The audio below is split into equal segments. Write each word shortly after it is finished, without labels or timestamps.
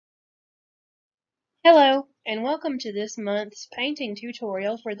Hello, and welcome to this month's painting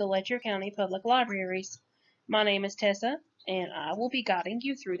tutorial for the Letcher County Public Libraries. My name is Tessa, and I will be guiding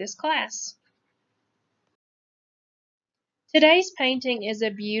you through this class. Today's painting is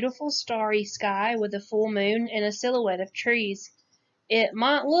a beautiful starry sky with a full moon and a silhouette of trees. It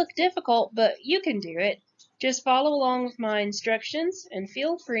might look difficult, but you can do it. Just follow along with my instructions and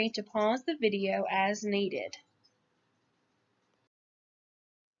feel free to pause the video as needed.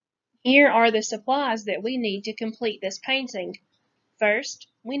 Here are the supplies that we need to complete this painting. First,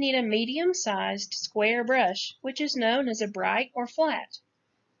 we need a medium-sized square brush, which is known as a bright or flat.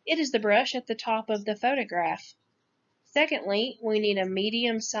 It is the brush at the top of the photograph. Secondly, we need a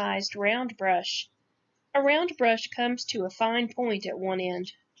medium-sized round brush. A round brush comes to a fine point at one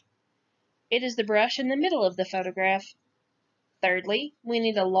end. It is the brush in the middle of the photograph. Thirdly, we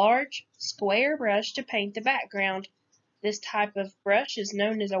need a large, square brush to paint the background. This type of brush is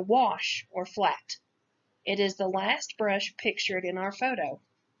known as a wash or flat. It is the last brush pictured in our photo.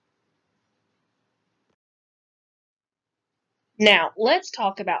 Now, let's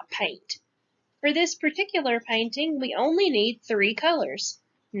talk about paint. For this particular painting, we only need three colors: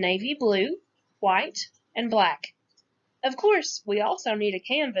 navy blue, white, and black. Of course, we also need a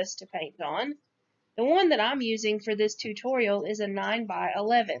canvas to paint on. The one that I'm using for this tutorial is a 9 by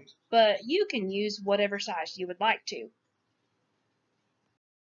 11, but you can use whatever size you would like to.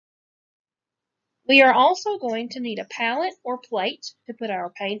 We are also going to need a palette or plate to put our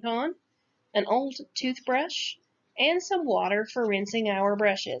paint on, an old toothbrush, and some water for rinsing our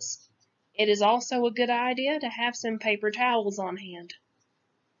brushes. It is also a good idea to have some paper towels on hand.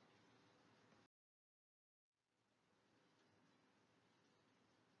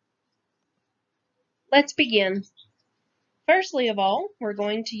 Let's begin. Firstly of all, we're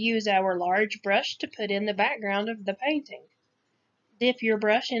going to use our large brush to put in the background of the painting. Dip your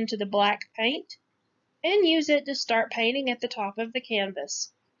brush into the black paint and use it to start painting at the top of the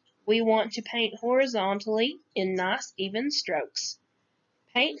canvas. We want to paint horizontally in nice even strokes.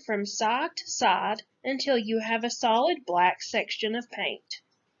 Paint from side to side until you have a solid black section of paint.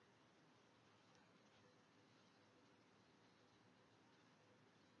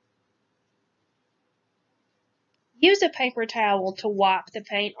 Use a paper towel to wipe the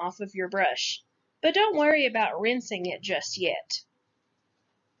paint off of your brush, but don't worry about rinsing it just yet.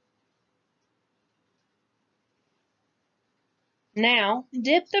 Now,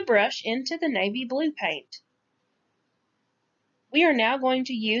 dip the brush into the navy blue paint. We are now going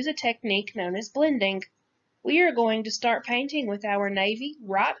to use a technique known as blending. We are going to start painting with our navy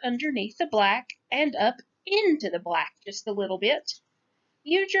right underneath the black and up into the black just a little bit.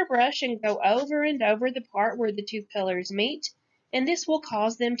 Use your brush and go over and over the part where the two colors meet, and this will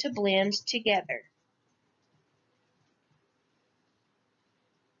cause them to blend together.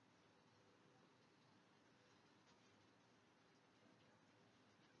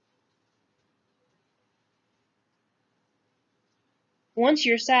 Once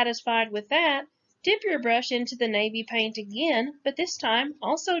you're satisfied with that, dip your brush into the navy paint again, but this time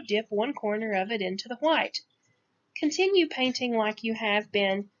also dip one corner of it into the white. Continue painting like you have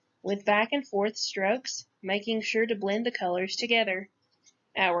been, with back and forth strokes, making sure to blend the colors together.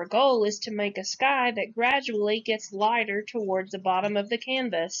 Our goal is to make a sky that gradually gets lighter towards the bottom of the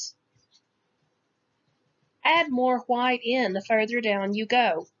canvas. Add more white in the further down you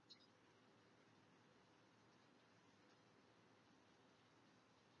go.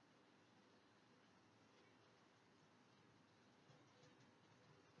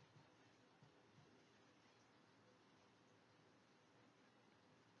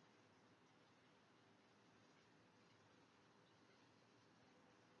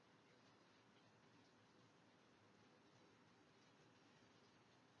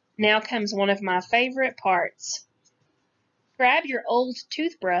 Now comes one of my favorite parts. Grab your old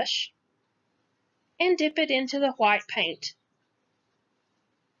toothbrush and dip it into the white paint.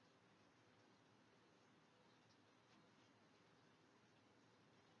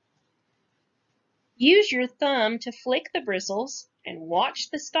 Use your thumb to flick the bristles and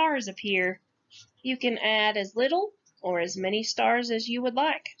watch the stars appear. You can add as little or as many stars as you would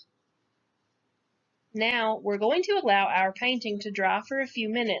like. Now we're going to allow our painting to dry for a few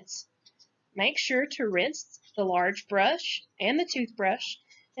minutes. Make sure to rinse the large brush and the toothbrush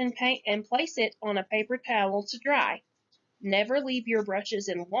and place it on a paper towel to dry. Never leave your brushes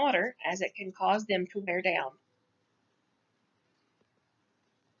in water as it can cause them to wear down.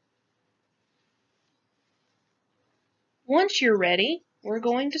 Once you're ready, we're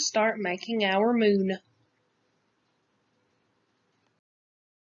going to start making our moon.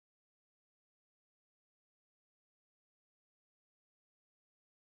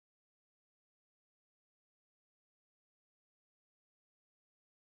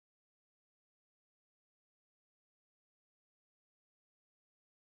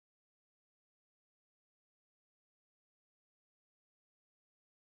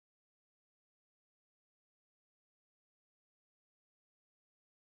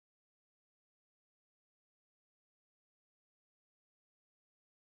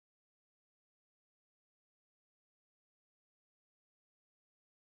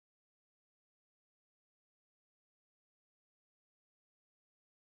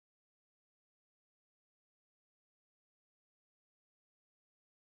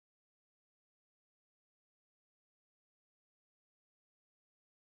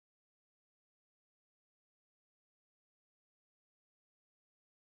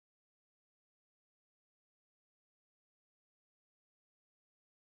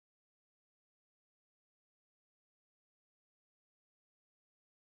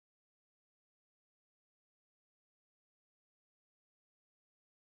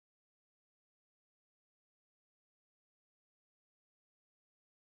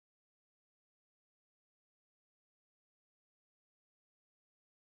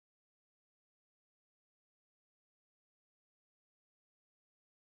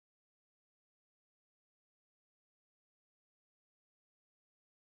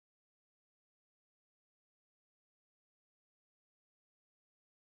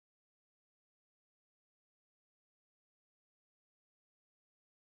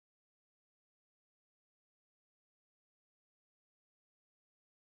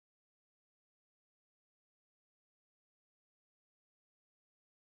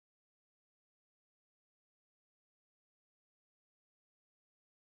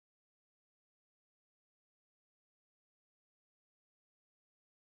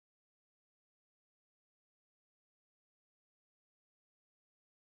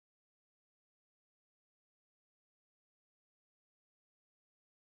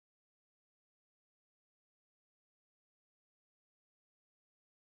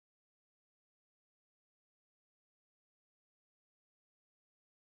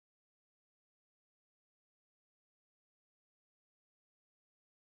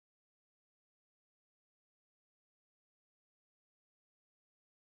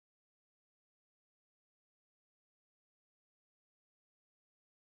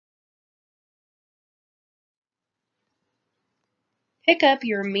 Pick up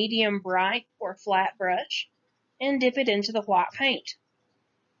your medium bright or flat brush and dip it into the white paint.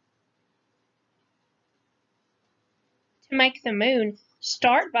 To make the moon,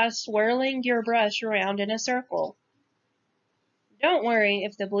 start by swirling your brush around in a circle. Don't worry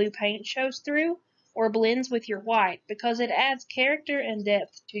if the blue paint shows through or blends with your white because it adds character and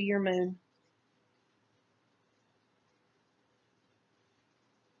depth to your moon.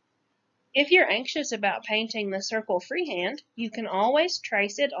 If you're anxious about painting the circle freehand, you can always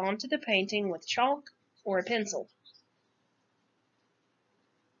trace it onto the painting with chalk or a pencil.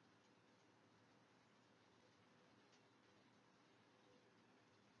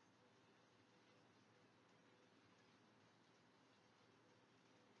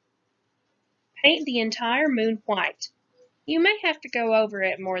 Paint the entire moon white. You may have to go over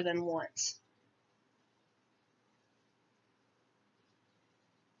it more than once.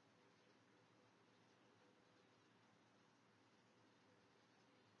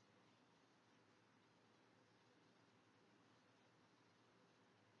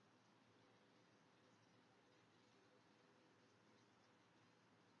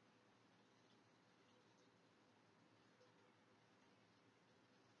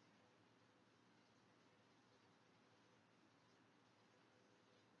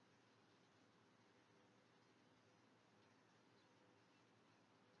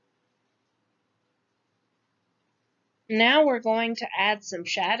 Now we're going to add some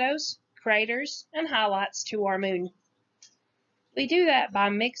shadows, craters, and highlights to our moon. We do that by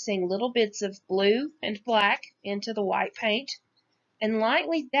mixing little bits of blue and black into the white paint and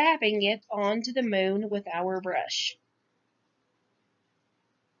lightly dabbing it onto the moon with our brush.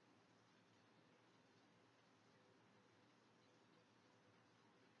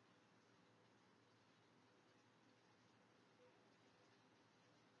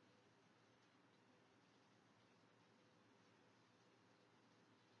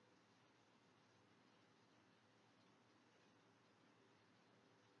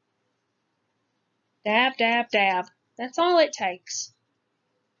 Dab, dab, dab. That's all it takes.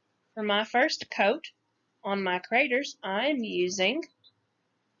 For my first coat on my craters, I'm using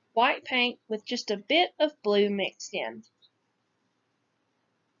white paint with just a bit of blue mixed in.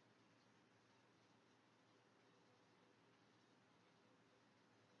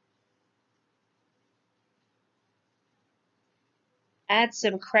 Add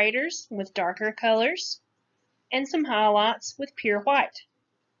some craters with darker colors and some highlights with pure white.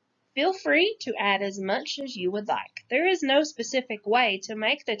 Feel free to add as much as you would like. There is no specific way to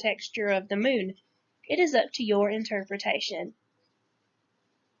make the texture of the moon. It is up to your interpretation.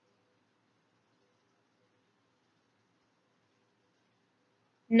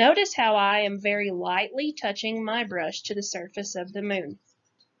 Notice how I am very lightly touching my brush to the surface of the moon.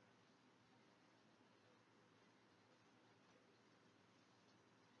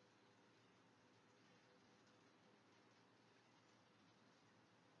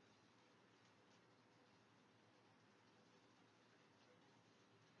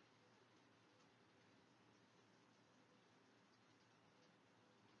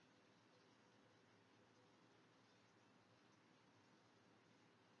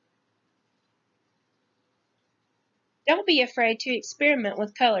 Don't be afraid to experiment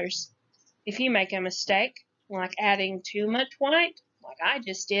with colors. If you make a mistake, like adding too much white, like I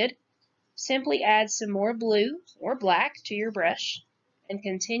just did, simply add some more blue or black to your brush and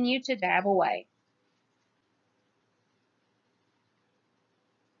continue to dab away.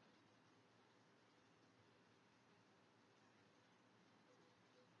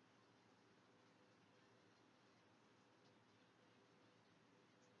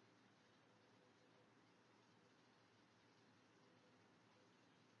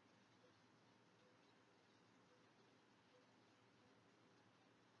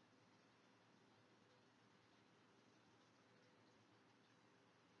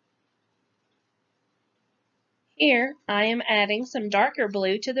 Here, I am adding some darker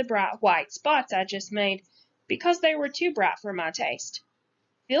blue to the bright white spots I just made because they were too bright for my taste.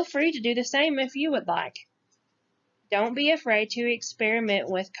 Feel free to do the same if you would like. Don't be afraid to experiment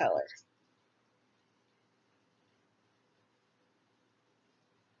with color.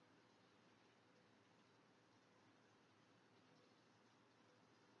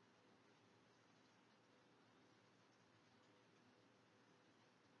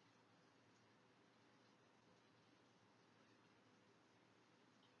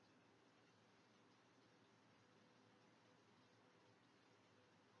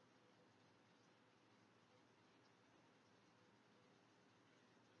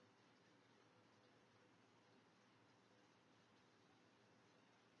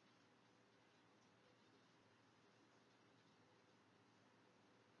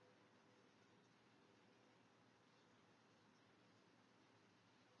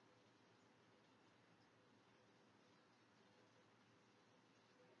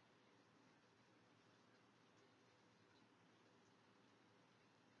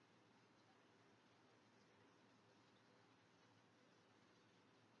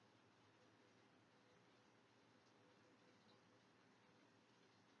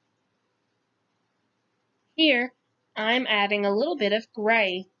 Here, I'm adding a little bit of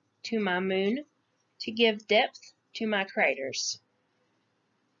gray to my moon to give depth to my craters.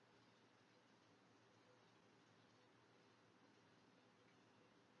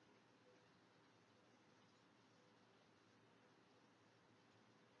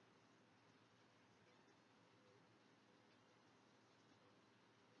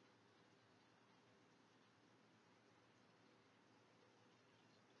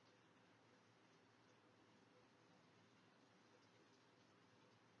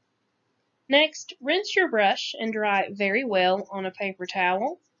 Next, rinse your brush and dry it very well on a paper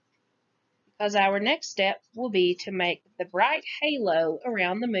towel, because our next step will be to make the bright halo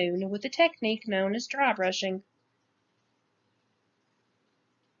around the moon with a technique known as dry brushing.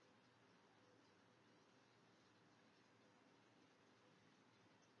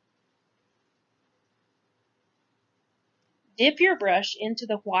 Dip your brush into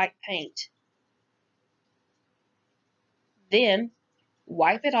the white paint. Then,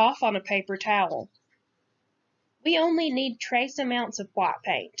 wipe it off on a paper towel. We only need trace amounts of white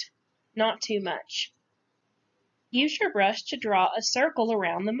paint, not too much. Use your brush to draw a circle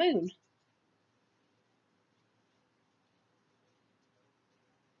around the moon.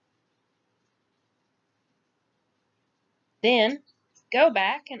 Then, go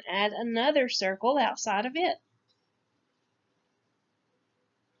back and add another circle outside of it.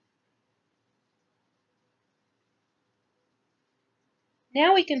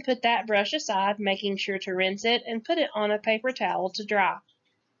 Now we can put that brush aside, making sure to rinse it and put it on a paper towel to dry.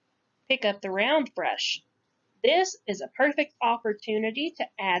 Pick up the round brush. This is a perfect opportunity to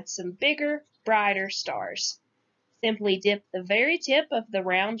add some bigger, brighter stars. Simply dip the very tip of the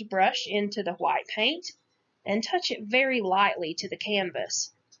round brush into the white paint and touch it very lightly to the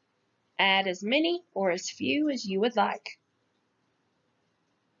canvas. Add as many or as few as you would like.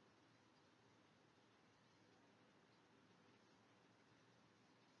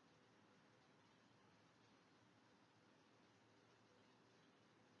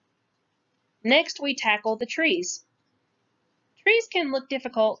 Next, we tackle the trees. Trees can look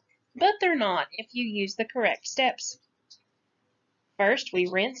difficult, but they're not if you use the correct steps. First, we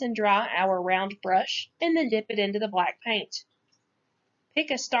rinse and dry our round brush and then dip it into the black paint. Pick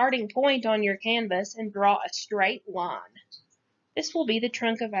a starting point on your canvas and draw a straight line. This will be the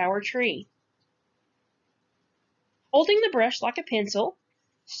trunk of our tree. Holding the brush like a pencil,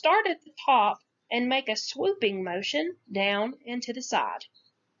 start at the top and make a swooping motion down and to the side.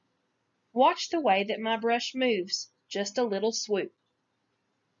 Watch the way that my brush moves, just a little swoop.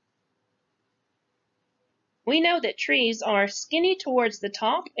 We know that trees are skinny towards the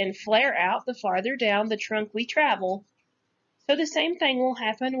top and flare out the farther down the trunk we travel, so the same thing will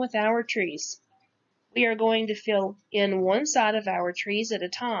happen with our trees. We are going to fill in one side of our trees at a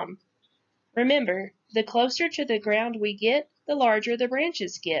time. Remember, the closer to the ground we get, the larger the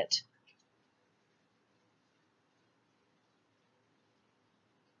branches get.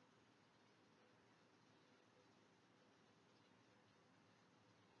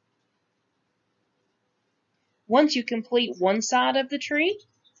 Once you complete one side of the tree,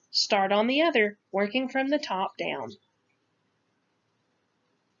 start on the other, working from the top down.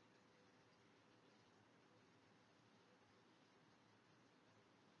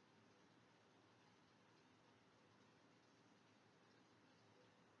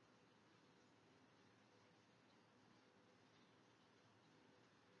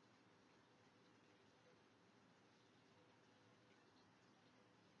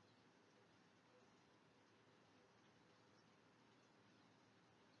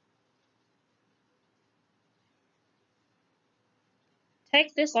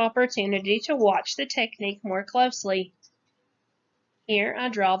 Take this opportunity to watch the technique more closely. Here I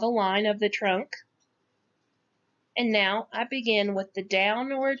draw the line of the trunk, and now I begin with the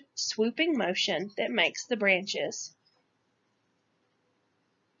downward swooping motion that makes the branches.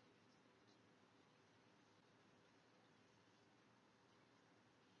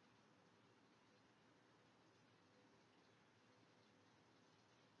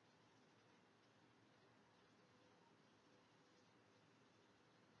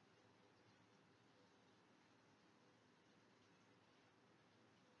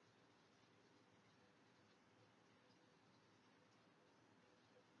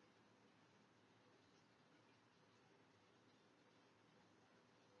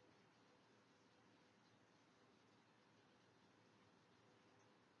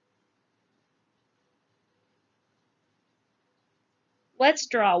 Let's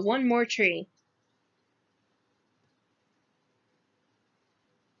draw one more tree.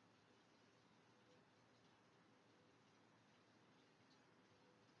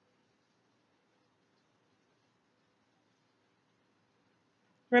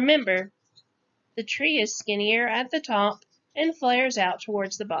 Remember, the tree is skinnier at the top and flares out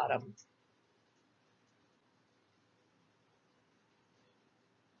towards the bottom.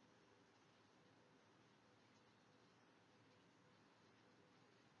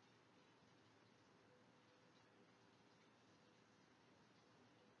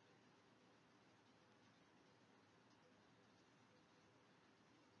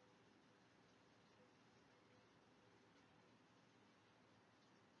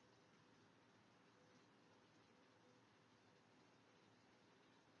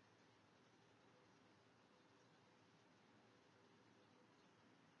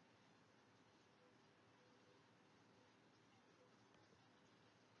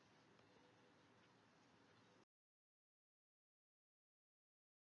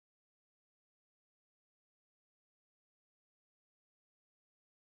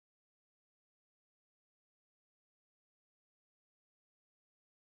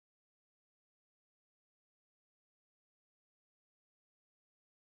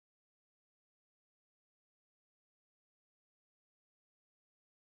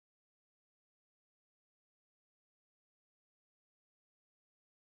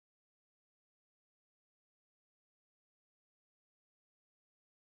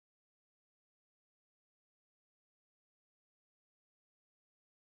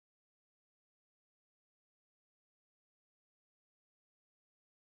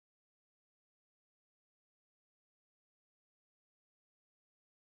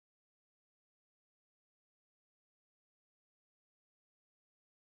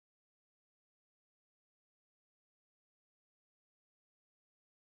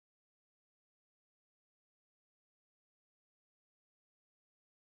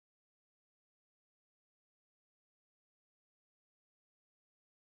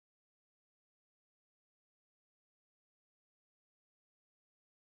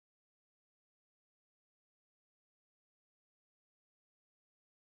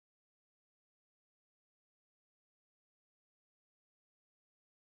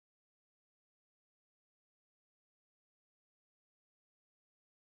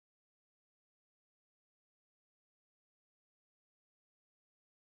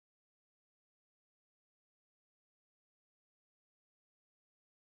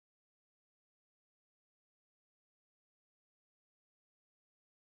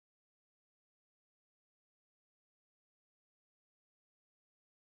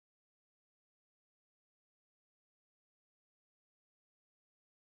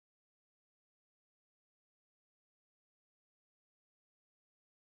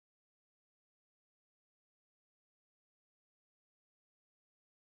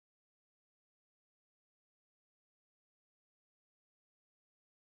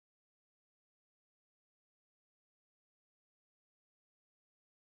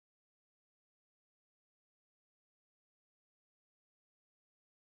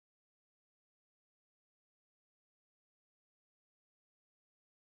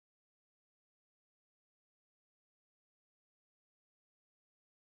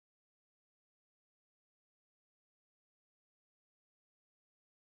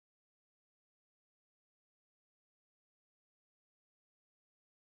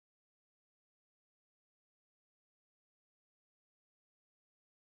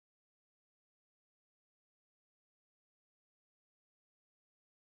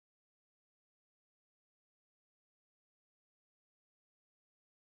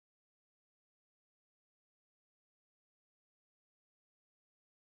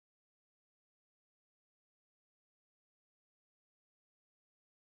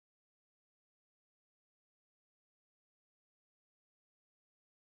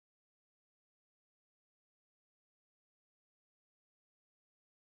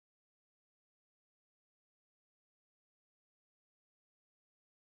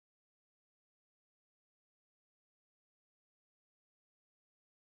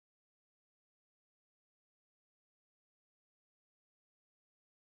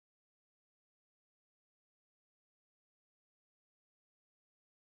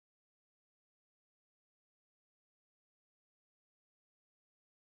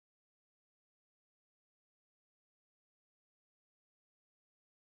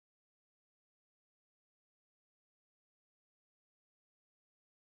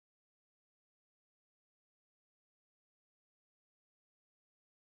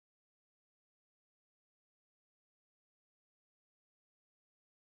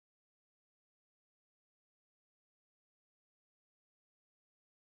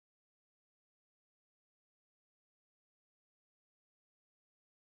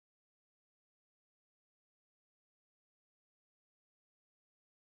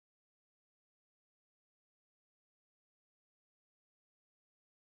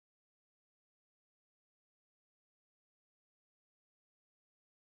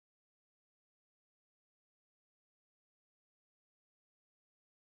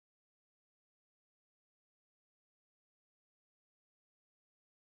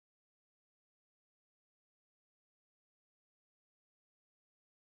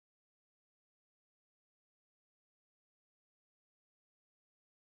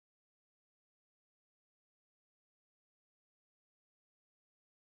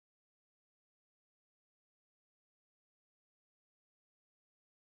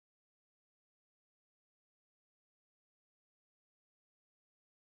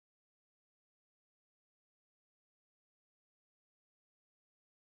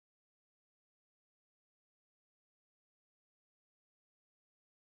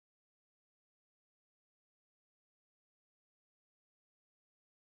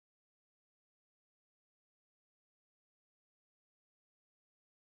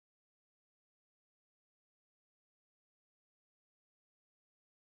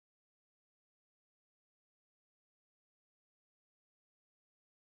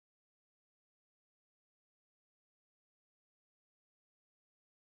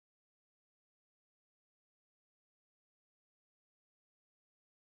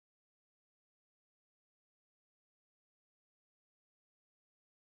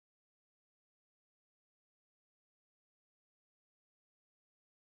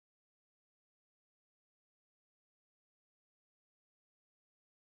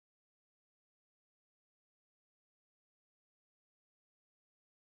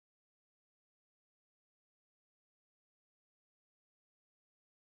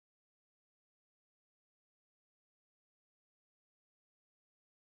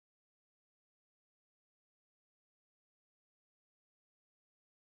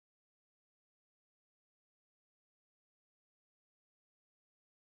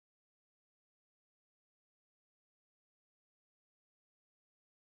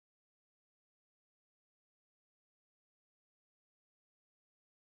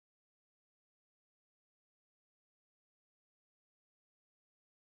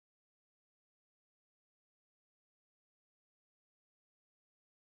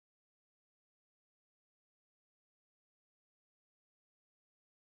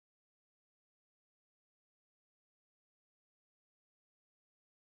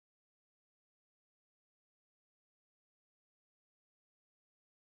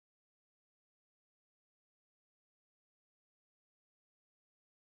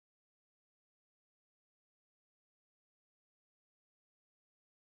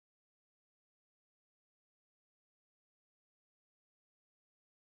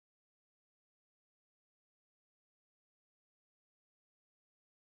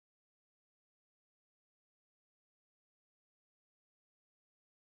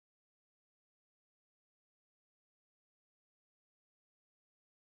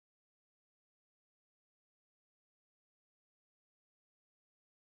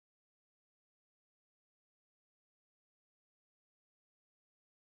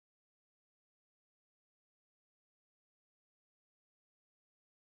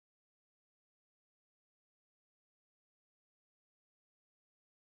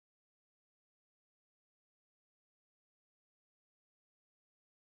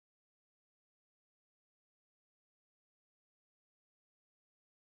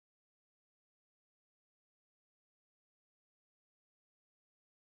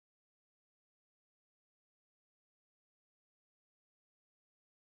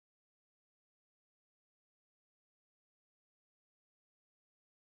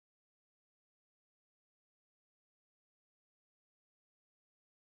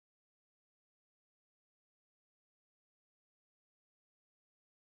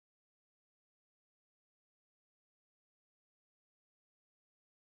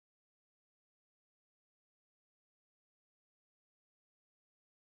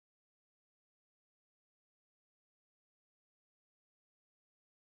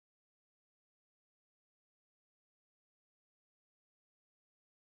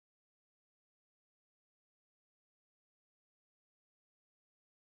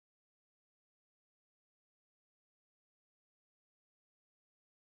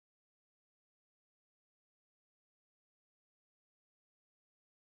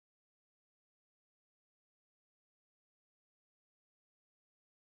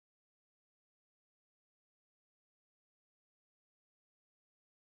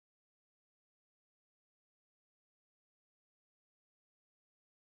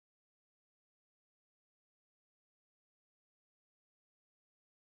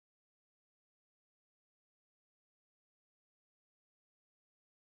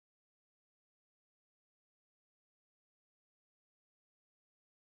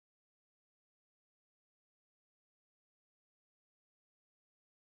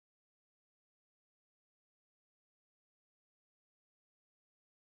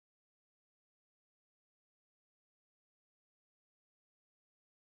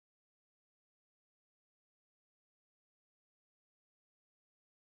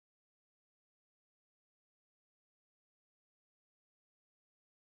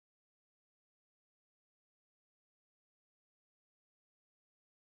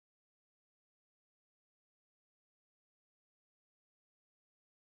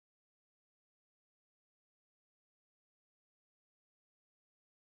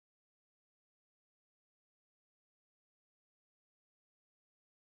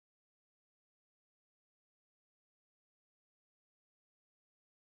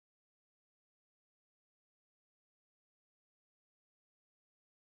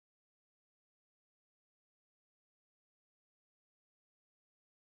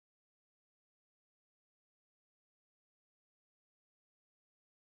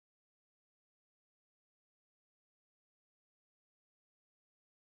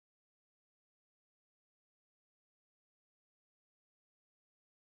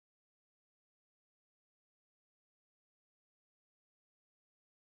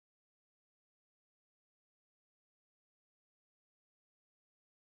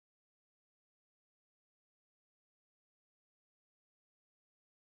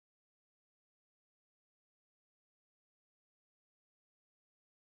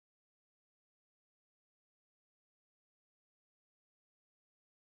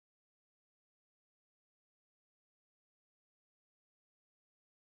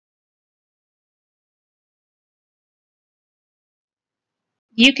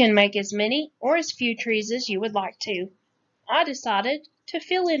 You can make as many or as few trees as you would like to. I decided to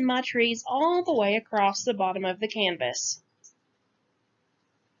fill in my trees all the way across the bottom of the canvas.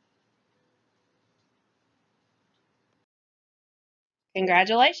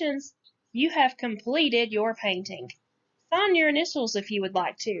 Congratulations! You have completed your painting. Sign your initials if you would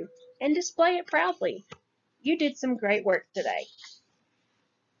like to, and display it proudly. You did some great work today.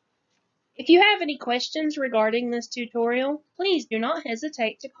 If you have any questions regarding this tutorial, please do not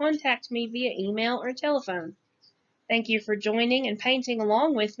hesitate to contact me via email or telephone. Thank you for joining and painting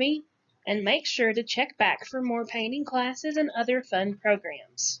along with me, and make sure to check back for more painting classes and other fun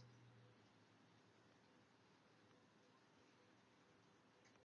programs.